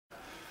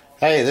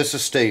Hey, this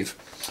is Steve.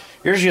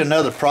 Here's you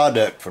another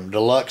product from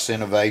Deluxe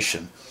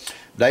Innovation.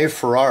 Dave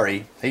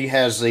Ferrari, he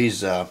has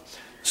these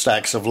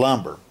stacks of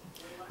lumber.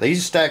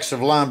 These stacks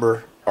of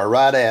lumber are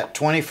right at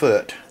 20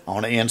 foot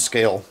on an end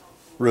scale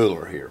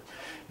ruler here.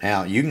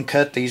 Now you can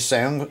cut these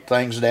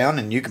things down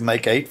and you can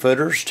make 8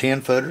 footers,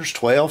 10 footers,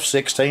 12,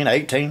 16,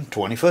 18,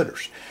 20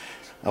 footers.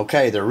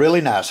 Okay, they're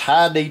really nice,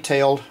 high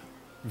detailed,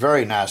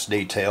 very nice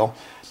detail.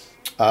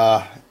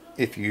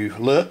 If you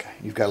look,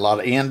 you've got a lot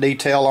of end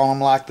detail on them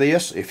like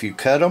this. If you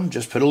cut them,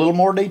 just put a little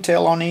more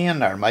detail on the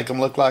end there. Make them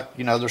look like,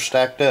 you know, they're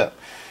stacked up.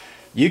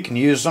 You can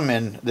use them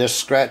in this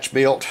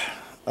scratch-built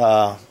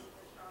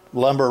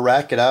lumber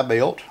rack that I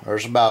built.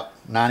 There's about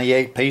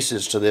 98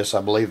 pieces to this,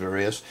 I believe there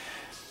is.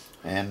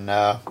 And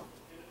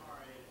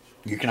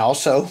you can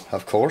also,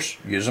 of course,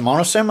 use them on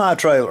a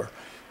semi-trailer.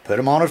 Put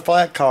them on a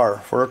flat car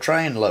for a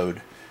train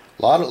load.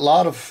 A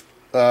lot of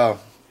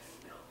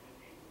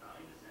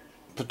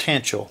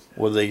potential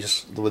with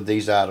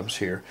these items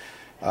here.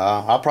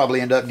 I'll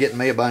probably end up getting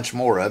me a bunch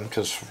more of them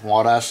because from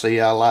what I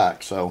see, I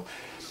like. So,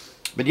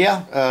 but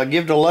yeah,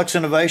 give Deluxe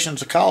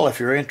Innovations a call if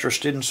you're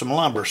interested in some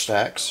lumber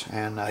stacks.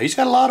 And he's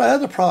got a lot of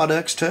other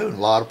products too. A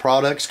lot of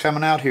products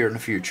coming out here in the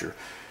future.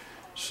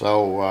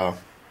 So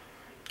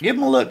give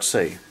them a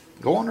look-see.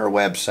 Go on their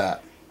website,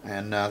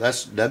 and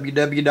that's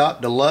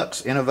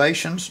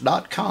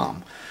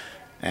www.deluxeinnovations.com,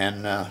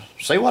 and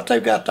see what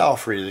they've got to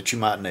offer you that you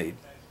might need.